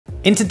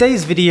In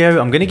today's video,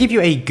 I'm going to give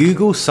you a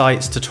Google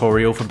Sites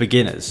tutorial for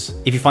beginners.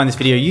 If you find this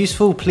video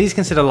useful, please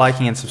consider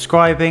liking and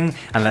subscribing,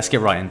 and let's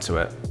get right into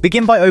it.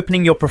 Begin by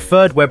opening your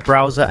preferred web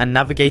browser and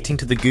navigating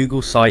to the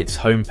Google Sites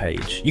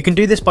homepage. You can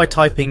do this by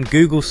typing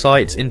Google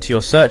Sites into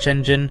your search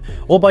engine,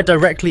 or by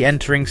directly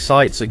entering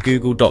sites at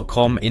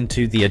google.com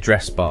into the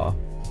address bar.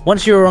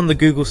 Once you are on the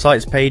Google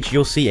Sites page,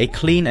 you'll see a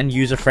clean and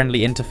user-friendly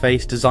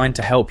interface designed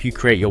to help you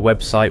create your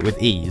website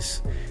with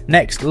ease.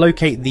 Next,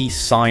 locate the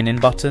Sign In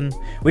button,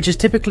 which is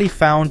typically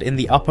found in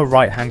the upper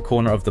right-hand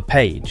corner of the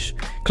page.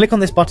 Click on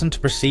this button to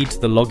proceed to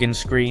the login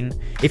screen.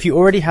 If you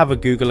already have a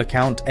Google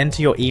account,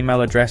 enter your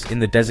email address in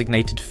the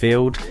designated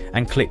field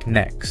and click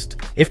Next.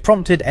 If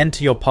prompted,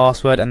 enter your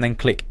password and then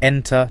click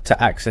Enter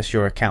to access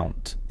your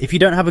account. If you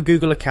don't have a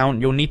Google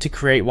account, you'll need to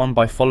create one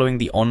by following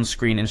the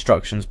on-screen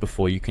instructions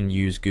before you can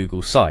use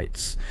Google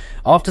Sites.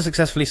 After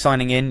successfully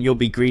signing in, you'll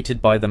be greeted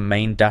by the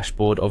main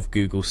dashboard of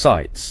Google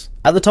Sites.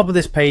 At the top of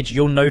this page,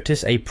 you'll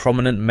notice a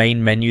prominent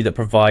main menu that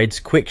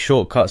provides quick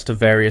shortcuts to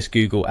various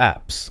Google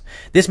apps.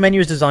 This menu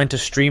is designed to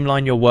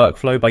streamline your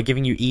workflow by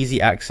giving you easy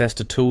access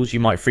to tools you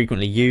might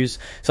frequently use,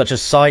 such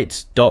as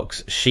Sites,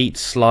 Docs, Sheets,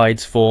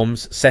 Slides,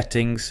 Forms,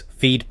 Settings,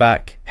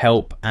 Feedback,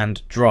 Help,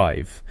 and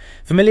Drive.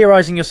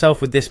 Familiarizing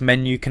yourself with this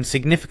menu can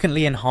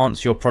significantly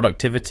enhance your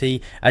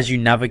productivity as you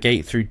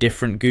navigate through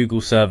different Google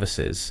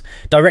services.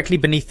 Directly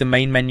beneath the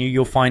main menu,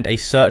 you'll find a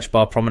search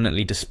bar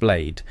prominently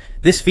displayed.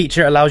 This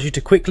feature allows you to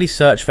quickly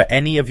search for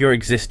any of your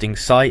existing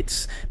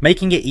sites,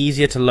 making it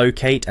easier to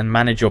locate and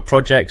manage your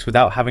projects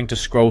without having to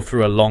scroll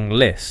through a long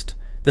list.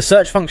 The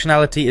search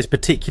functionality is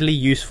particularly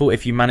useful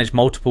if you manage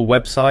multiple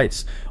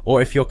websites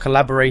or if you're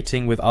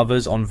collaborating with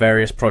others on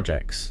various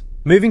projects.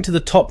 Moving to the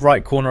top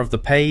right corner of the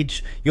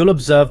page, you'll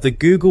observe the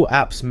Google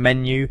Apps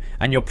menu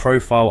and your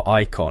profile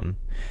icon.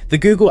 The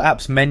Google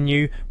Apps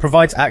menu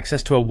provides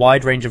access to a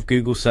wide range of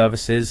Google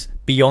services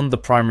beyond the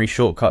primary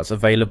shortcuts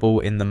available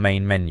in the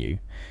main menu.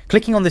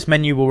 Clicking on this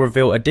menu will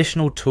reveal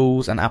additional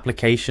tools and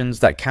applications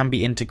that can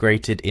be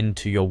integrated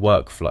into your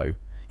workflow.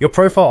 Your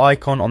profile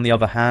icon, on the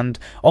other hand,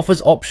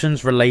 offers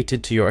options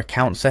related to your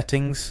account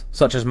settings,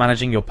 such as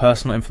managing your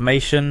personal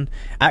information,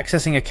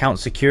 accessing account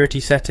security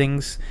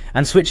settings,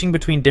 and switching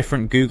between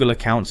different Google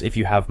accounts if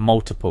you have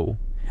multiple.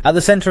 At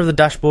the center of the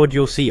dashboard,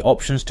 you'll see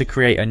options to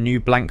create a new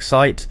blank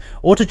site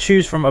or to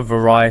choose from a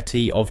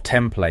variety of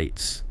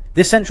templates.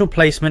 This central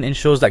placement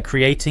ensures that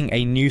creating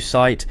a new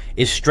site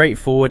is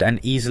straightforward and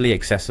easily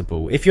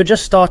accessible. If you're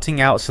just starting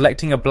out,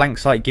 selecting a blank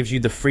site gives you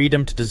the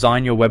freedom to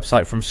design your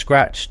website from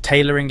scratch,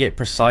 tailoring it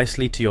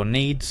precisely to your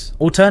needs.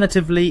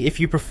 Alternatively,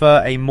 if you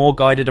prefer a more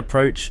guided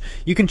approach,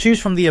 you can choose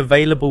from the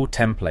available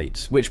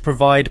templates, which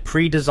provide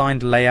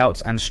pre-designed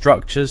layouts and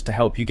structures to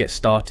help you get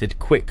started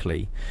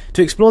quickly.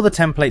 To explore the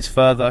templates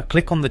further,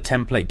 click on the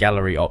Template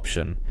Gallery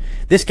option.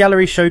 This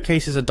gallery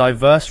showcases a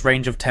diverse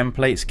range of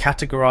templates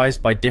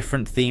categorized by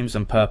different themes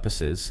and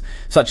purposes,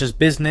 such as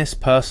business,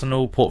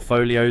 personal,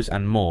 portfolios,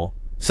 and more.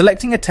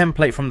 Selecting a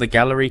template from the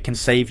gallery can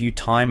save you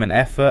time and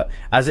effort,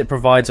 as it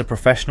provides a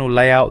professional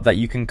layout that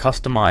you can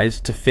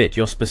customize to fit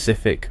your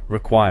specific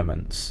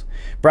requirements.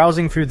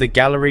 Browsing through the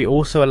gallery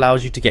also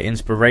allows you to get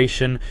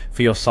inspiration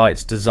for your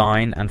site's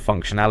design and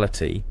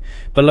functionality.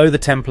 Below the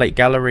template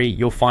gallery,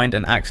 you'll find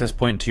an access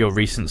point to your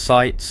recent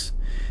sites.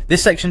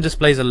 This section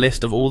displays a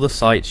list of all the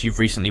sites you've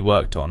recently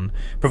worked on,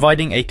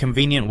 providing a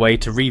convenient way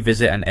to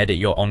revisit and edit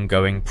your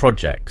ongoing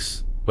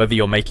projects. Whether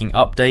you're making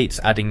updates,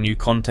 adding new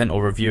content,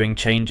 or reviewing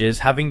changes,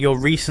 having your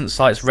recent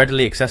sites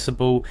readily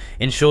accessible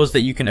ensures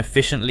that you can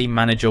efficiently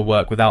manage your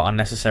work without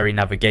unnecessary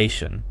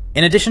navigation.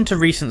 In addition to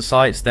recent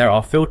sites, there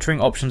are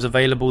filtering options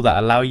available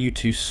that allow you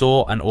to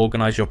sort and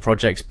organize your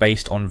projects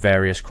based on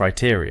various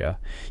criteria.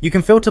 You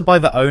can filter by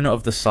the owner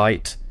of the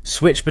site,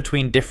 switch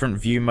between different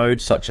view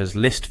modes such as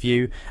list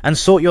view, and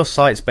sort your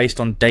sites based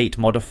on date,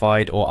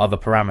 modified, or other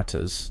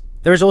parameters.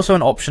 There is also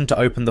an option to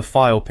open the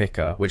file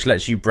picker, which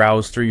lets you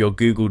browse through your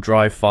Google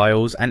Drive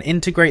files and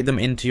integrate them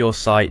into your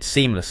site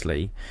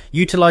seamlessly.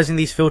 Utilizing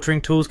these filtering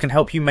tools can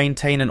help you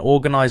maintain an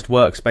organized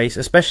workspace,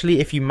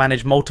 especially if you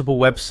manage multiple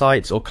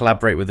websites or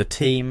collaborate with a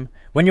team.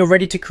 When you're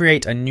ready to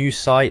create a new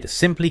site,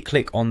 simply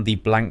click on the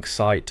Blank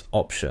Site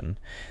option.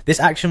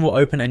 This action will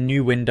open a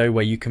new window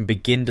where you can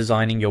begin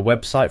designing your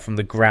website from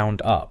the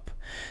ground up.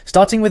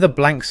 Starting with a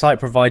blank site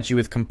provides you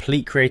with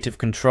complete creative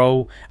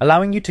control,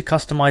 allowing you to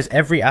customize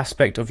every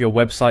aspect of your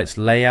website's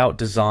layout,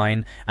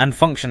 design, and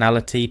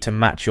functionality to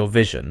match your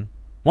vision.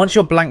 Once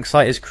your blank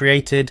site is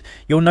created,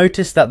 you'll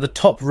notice that the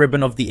top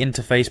ribbon of the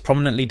interface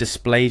prominently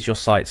displays your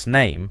site's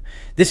name.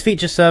 This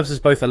feature serves as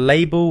both a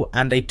label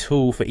and a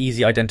tool for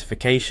easy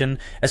identification,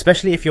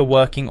 especially if you're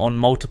working on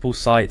multiple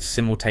sites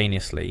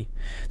simultaneously.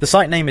 The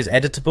site name is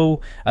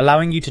editable,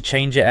 allowing you to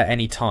change it at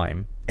any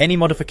time. Any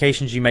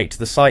modifications you make to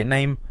the site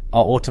name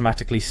are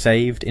automatically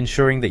saved,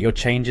 ensuring that your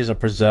changes are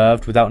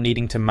preserved without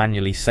needing to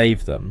manually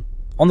save them.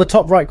 On the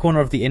top right corner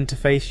of the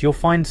interface, you'll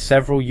find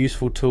several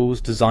useful tools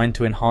designed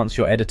to enhance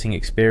your editing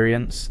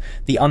experience.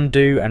 The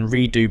undo and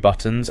redo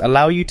buttons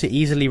allow you to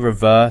easily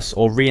reverse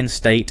or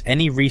reinstate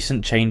any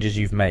recent changes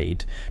you've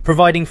made,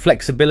 providing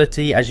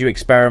flexibility as you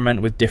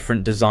experiment with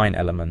different design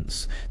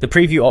elements. The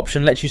preview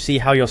option lets you see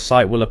how your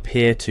site will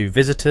appear to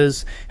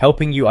visitors,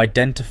 helping you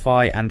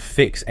identify and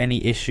fix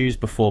any issues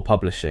before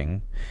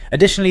publishing.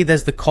 Additionally,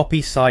 there's the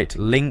copy site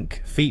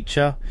link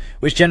feature,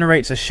 which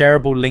generates a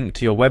shareable link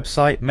to your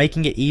website,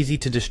 making it easy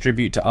to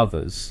distribute to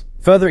others.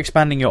 Further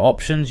expanding your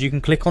options, you can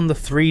click on the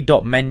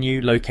three-dot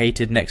menu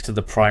located next to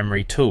the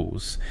primary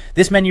tools.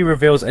 This menu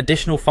reveals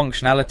additional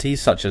functionalities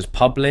such as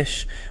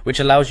Publish, which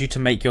allows you to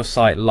make your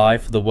site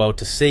live for the world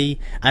to see,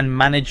 and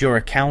Manage Your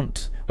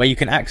Account, where you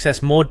can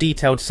access more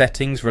detailed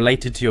settings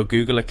related to your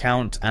Google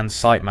account and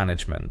site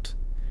management.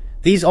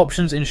 These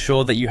options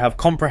ensure that you have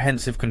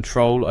comprehensive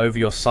control over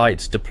your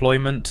site's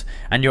deployment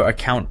and your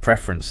account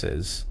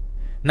preferences.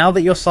 Now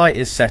that your site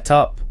is set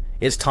up,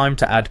 it's time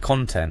to add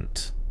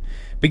content.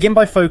 Begin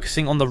by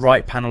focusing on the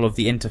right panel of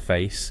the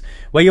interface,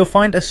 where you'll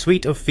find a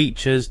suite of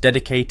features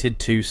dedicated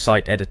to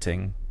site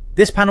editing.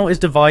 This panel is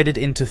divided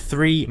into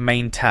three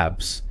main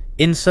tabs: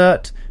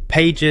 Insert,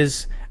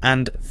 Pages,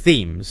 and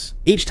Themes.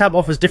 Each tab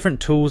offers different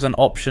tools and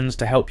options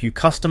to help you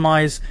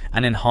customize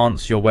and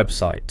enhance your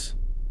website.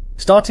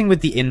 Starting with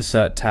the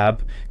Insert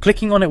tab,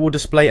 clicking on it will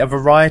display a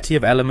variety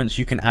of elements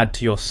you can add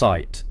to your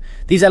site.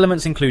 These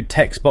elements include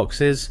text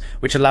boxes,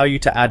 which allow you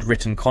to add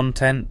written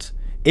content,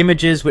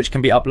 images which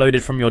can be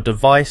uploaded from your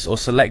device or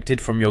selected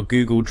from your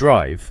Google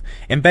Drive,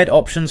 embed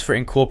options for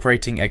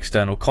incorporating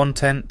external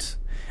content,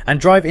 and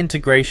Drive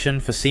integration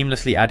for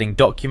seamlessly adding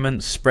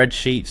documents,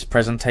 spreadsheets,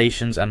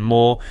 presentations, and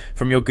more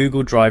from your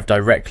Google Drive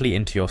directly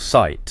into your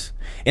site.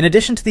 In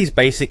addition to these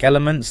basic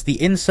elements,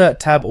 the Insert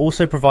tab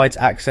also provides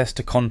access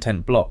to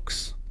content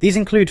blocks. These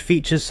include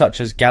features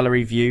such as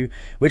Gallery View,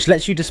 which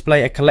lets you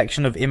display a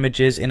collection of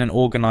images in an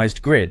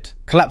organized grid,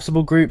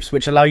 collapsible groups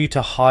which allow you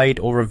to hide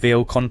or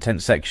reveal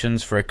content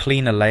sections for a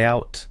cleaner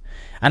layout,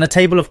 and a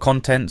table of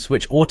contents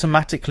which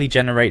automatically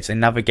generates a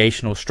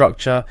navigational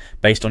structure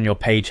based on your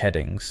page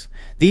headings.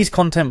 These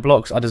content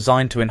blocks are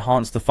designed to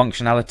enhance the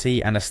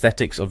functionality and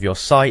aesthetics of your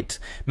site,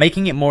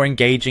 making it more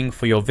engaging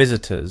for your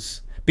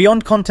visitors.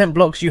 Beyond content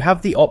blocks, you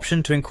have the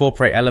option to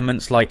incorporate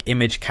elements like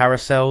image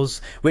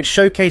carousels, which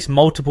showcase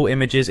multiple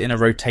images in a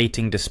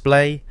rotating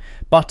display,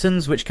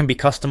 buttons which can be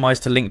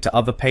customized to link to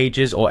other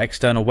pages or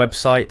external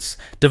websites,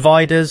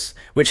 dividers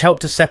which help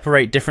to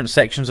separate different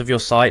sections of your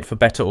site for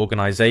better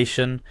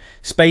organization,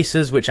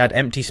 spacers which add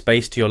empty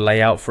space to your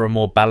layout for a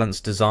more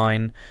balanced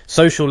design,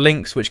 social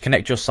links which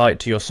connect your site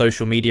to your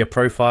social media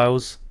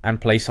profiles, and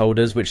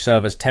placeholders which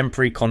serve as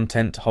temporary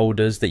content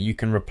holders that you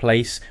can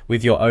replace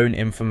with your own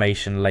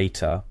information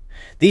later.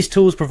 These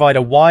tools provide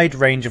a wide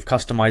range of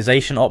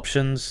customization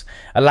options,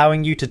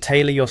 allowing you to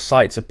tailor your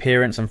site's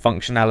appearance and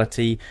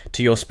functionality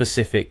to your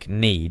specific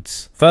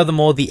needs.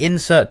 Furthermore, the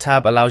Insert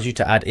tab allows you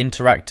to add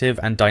interactive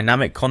and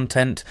dynamic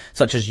content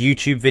such as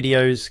YouTube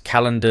videos,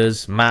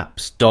 calendars,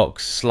 maps,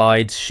 docs,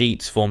 slides,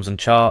 sheets, forms, and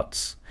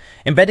charts.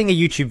 Embedding a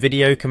YouTube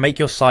video can make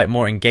your site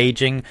more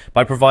engaging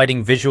by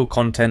providing visual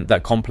content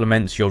that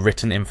complements your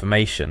written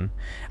information.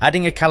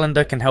 Adding a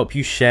calendar can help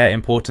you share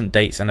important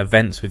dates and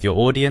events with your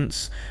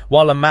audience,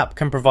 while a map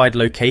can provide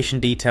location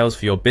details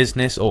for your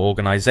business or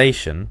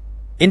organization.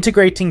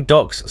 Integrating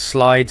docs,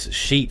 slides,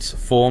 sheets,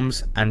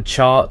 forms, and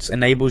charts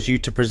enables you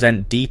to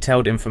present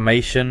detailed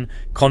information,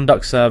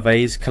 conduct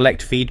surveys,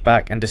 collect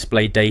feedback, and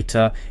display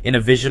data in a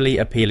visually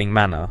appealing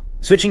manner.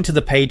 Switching to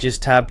the Pages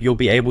tab, you'll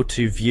be able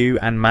to view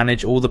and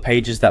manage all the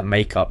pages that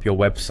make up your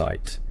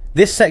website.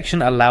 This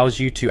section allows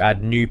you to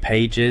add new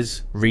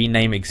pages,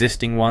 rename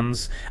existing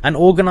ones, and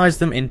organize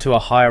them into a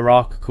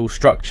hierarchical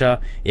structure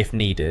if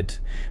needed.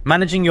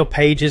 Managing your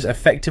pages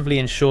effectively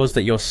ensures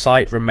that your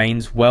site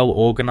remains well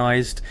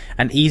organized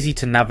and easy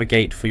to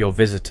navigate for your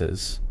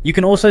visitors. You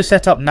can also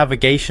set up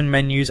navigation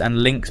menus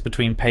and links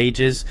between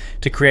pages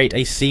to create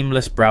a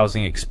seamless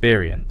browsing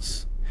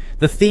experience.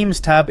 The Themes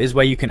tab is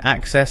where you can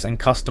access and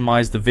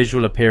customize the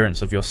visual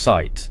appearance of your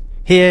site.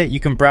 Here, you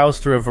can browse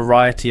through a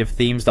variety of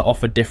themes that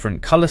offer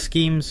different color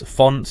schemes,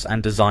 fonts,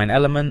 and design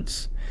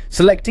elements.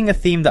 Selecting a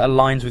theme that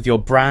aligns with your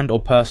brand or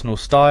personal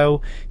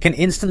style can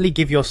instantly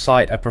give your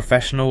site a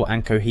professional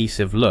and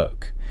cohesive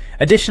look.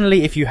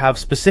 Additionally, if you have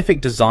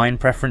specific design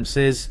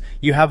preferences,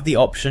 you have the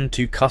option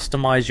to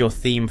customize your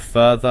theme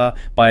further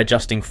by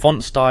adjusting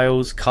font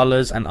styles,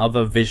 colors, and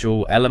other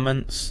visual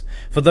elements.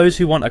 For those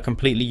who want a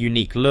completely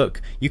unique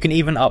look, you can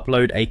even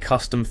upload a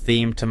custom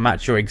theme to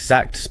match your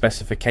exact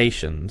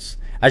specifications.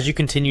 As you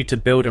continue to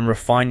build and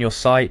refine your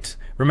site,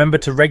 remember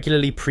to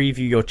regularly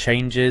preview your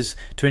changes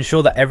to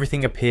ensure that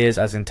everything appears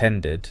as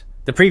intended.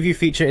 The preview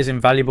feature is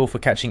invaluable for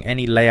catching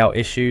any layout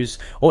issues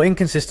or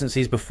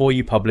inconsistencies before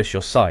you publish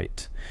your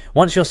site.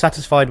 Once you're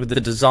satisfied with the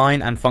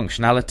design and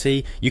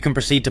functionality, you can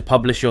proceed to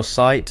publish your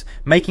site,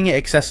 making it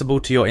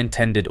accessible to your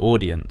intended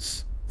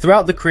audience.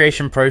 Throughout the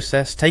creation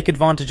process, take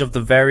advantage of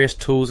the various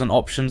tools and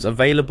options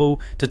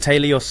available to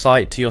tailor your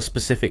site to your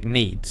specific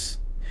needs.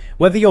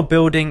 Whether you're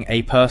building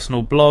a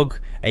personal blog,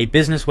 a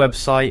business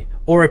website,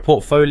 or a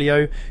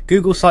portfolio,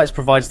 Google Sites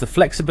provides the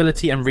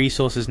flexibility and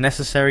resources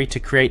necessary to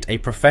create a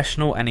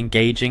professional and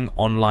engaging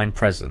online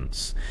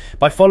presence.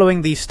 By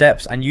following these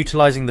steps and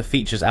utilizing the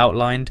features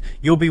outlined,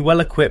 you'll be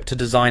well equipped to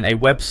design a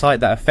website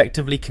that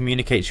effectively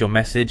communicates your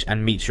message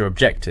and meets your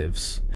objectives.